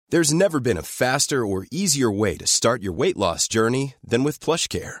There's never been a faster or easier way to start your weight loss journey than with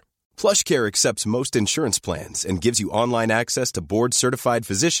PlushCare. PlushCare accepts most insurance plans and gives you online access to board-certified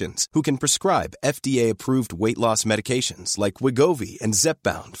physicians who can prescribe FDA-approved weight loss medications like Wegovy and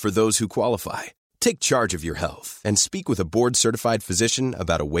Zepbound for those who qualify. Take charge of your health and speak with a board-certified physician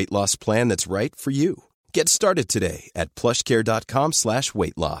about a weight loss plan that's right for you. Get started today at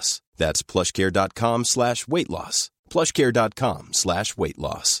plushcare.com/weight loss. That's plushcare.com/weight loss. plushcare.com/weight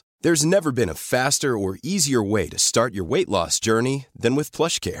loss. There's never been a faster or easier way to start your weight loss journey than with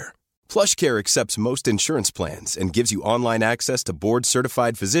PlushCare. PlushCare accepts most insurance plans and gives you online access to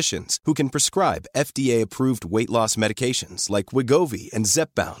board-certified physicians who can prescribe FDA-approved weight loss medications like Wegovy and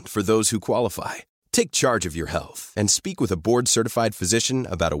Zepbound for those who qualify. Take charge of your health and speak with a board-certified physician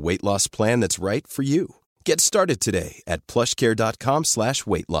about a weight loss plan that's right for you. Get started today at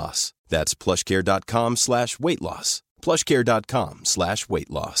plushcare.com/weight loss. That's plushcare.com/weight loss. plushcare.com/weight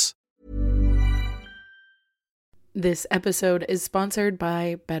loss. This episode is sponsored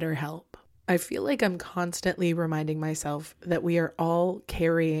by BetterHelp. I feel like I'm constantly reminding myself that we are all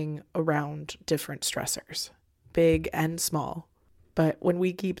carrying around different stressors, big and small. But when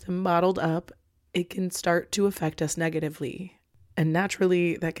we keep them bottled up, it can start to affect us negatively. And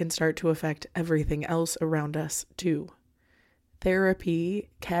naturally, that can start to affect everything else around us too. Therapy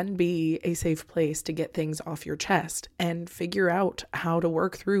can be a safe place to get things off your chest and figure out how to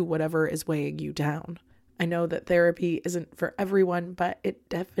work through whatever is weighing you down. I know that therapy isn't for everyone, but it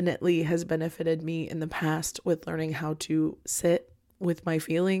definitely has benefited me in the past with learning how to sit with my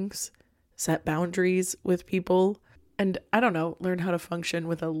feelings, set boundaries with people, and learn how to function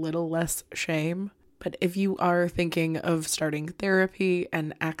with a little less shame. But if you are thinking of starting therapy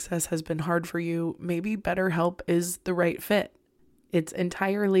and access has been hard for you, maybe BetterHelp is the right fit. It's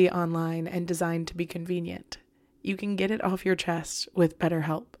entirely online and designed to be convenient. You can get it off your chest with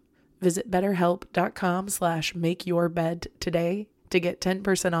BetterHelp. Visit BetterHelp.com/makeyourbed today to get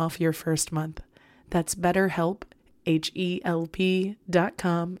 10% off your first month. That's BetterHelp,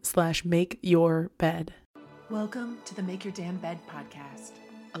 HELP.com/makeyourbed. Welcome to the Make Your Damn Bed podcast,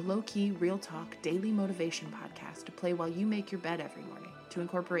 a low-key, real-talk, daily motivation podcast to play while you make your bed every morning to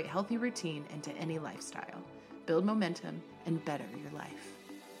incorporate healthy routine into any lifestyle, build momentum, and better your life.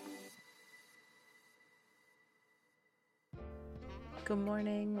 Good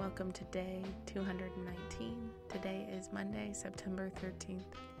morning. Welcome to day 219. Today is Monday, September 13th.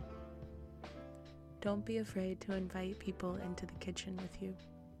 Don't be afraid to invite people into the kitchen with you.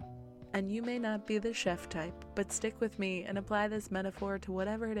 And you may not be the chef type, but stick with me and apply this metaphor to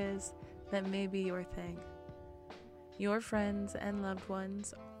whatever it is that may be your thing. Your friends and loved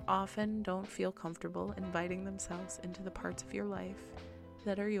ones often don't feel comfortable inviting themselves into the parts of your life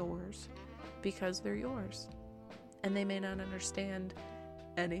that are yours because they're yours. And they may not understand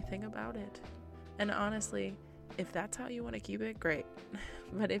anything about it. And honestly, if that's how you want to keep it, great.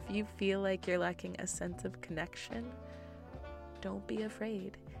 But if you feel like you're lacking a sense of connection, don't be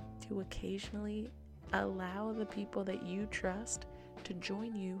afraid to occasionally allow the people that you trust to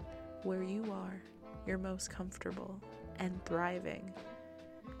join you where you are, you're most comfortable and thriving.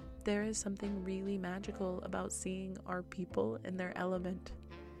 There is something really magical about seeing our people in their element.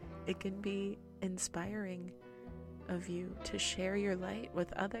 It can be inspiring of you to share your light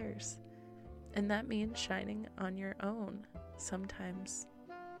with others. And that means shining on your own, sometimes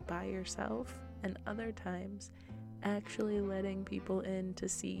by yourself, and other times actually letting people in to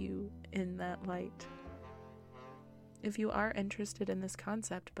see you in that light. If you are interested in this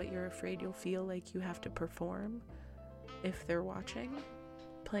concept, but you're afraid you'll feel like you have to perform if they're watching,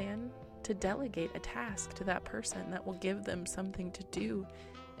 plan to delegate a task to that person that will give them something to do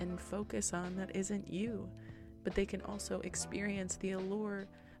and focus on that isn't you, but they can also experience the allure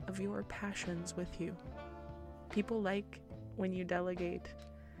of your passions with you. People like when you delegate.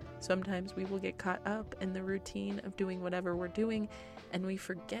 Sometimes we will get caught up in the routine of doing whatever we're doing, and we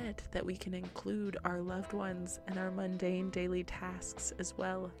forget that we can include our loved ones and our mundane daily tasks as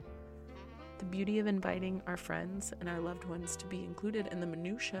well. The beauty of inviting our friends and our loved ones to be included in the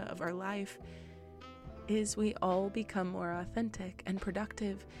minutiae of our life is we all become more authentic and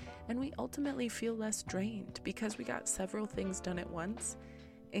productive, and we ultimately feel less drained because we got several things done at once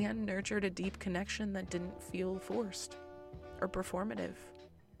and nurtured a deep connection that didn't feel forced or performative.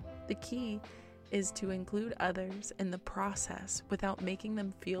 The key is to include others in the process without making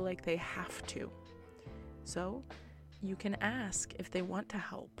them feel like they have to. So you can ask if they want to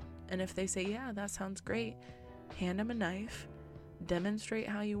help, and if they say, yeah, that sounds great, hand them a knife, demonstrate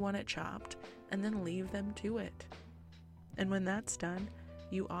how you want it chopped, and then leave them to it. And when that's done,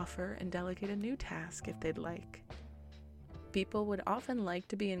 you offer and delegate a new task if they'd like. People would often like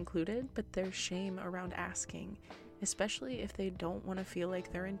to be included, but there's shame around asking, especially if they don't want to feel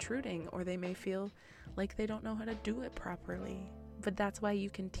like they're intruding, or they may feel like they don't know how to do it properly. But that's why you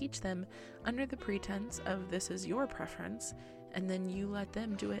can teach them under the pretense of this is your preference, and then you let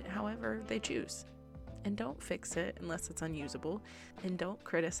them do it however they choose. And don't fix it unless it's unusable, and don't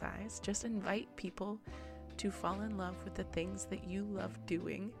criticize. Just invite people to fall in love with the things that you love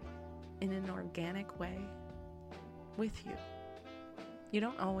doing in an organic way with you. You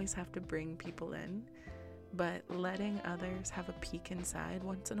don't always have to bring people in, but letting others have a peek inside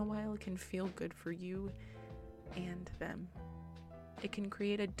once in a while can feel good for you and them. It can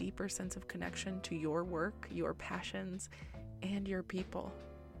create a deeper sense of connection to your work, your passions, and your people.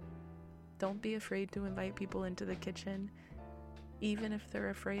 Don't be afraid to invite people into the kitchen. Even if they're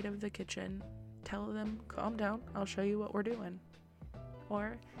afraid of the kitchen, tell them, calm down, I'll show you what we're doing.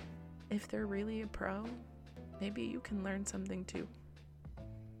 Or if they're really a pro, maybe you can learn something too.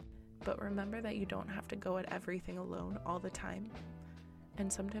 But remember that you don't have to go at everything alone all the time.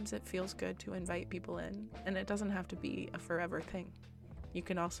 And sometimes it feels good to invite people in, and it doesn't have to be a forever thing. You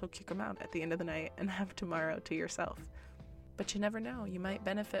can also kick them out at the end of the night and have tomorrow to yourself. But you never know, you might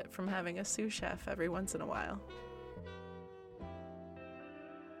benefit from having a sous chef every once in a while.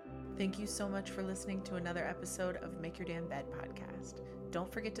 Thank you so much for listening to another episode of Make Your Damn Bed podcast.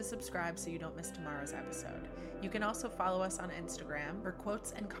 Don't forget to subscribe so you don't miss tomorrow's episode. You can also follow us on Instagram for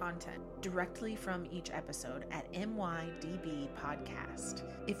quotes and content directly from each episode at MYDB Podcast.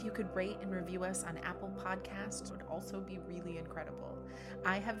 If you could rate and review us on Apple Podcasts, it would also be really incredible.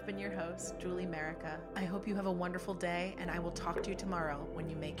 I have been your host, Julie Merica. I hope you have a wonderful day, and I will talk to you tomorrow when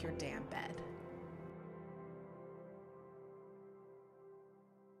you make your damn bed.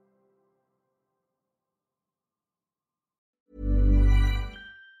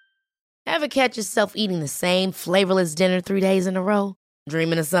 Ever catch yourself eating the same flavorless dinner 3 days in a row?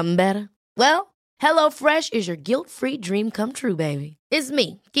 Dreaming of something better? Well, HelloFresh is your guilt-free dream come true, baby. It's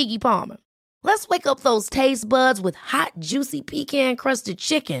me, Keke Palmer. Let's wake up those taste buds with hot, juicy pecan-crusted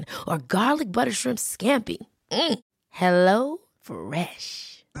chicken or garlic butter shrimp scampi. Hello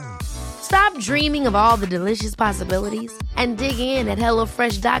Fresh. Stop dreaming of all the delicious possibilities and dig in at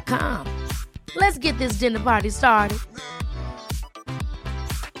HelloFresh.com. Let's get this dinner party started.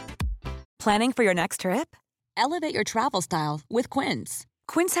 Planning for your next trip? Elevate your travel style with Quince.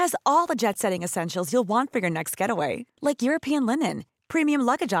 Quince has all the jet-setting essentials you'll want for your next getaway, like European linen, premium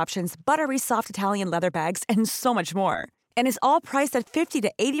luggage options, buttery soft Italian leather bags, and so much more. And is all priced at 50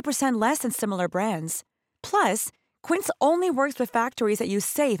 to 80% less than similar brands. Plus, Quince only works with factories that use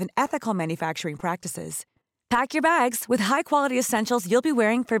safe and ethical manufacturing practices. Pack your bags with high-quality essentials you'll be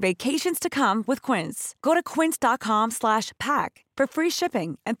wearing for vacations to come with Quince. Go to quince.com/pack for free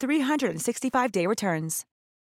shipping and 365-day returns.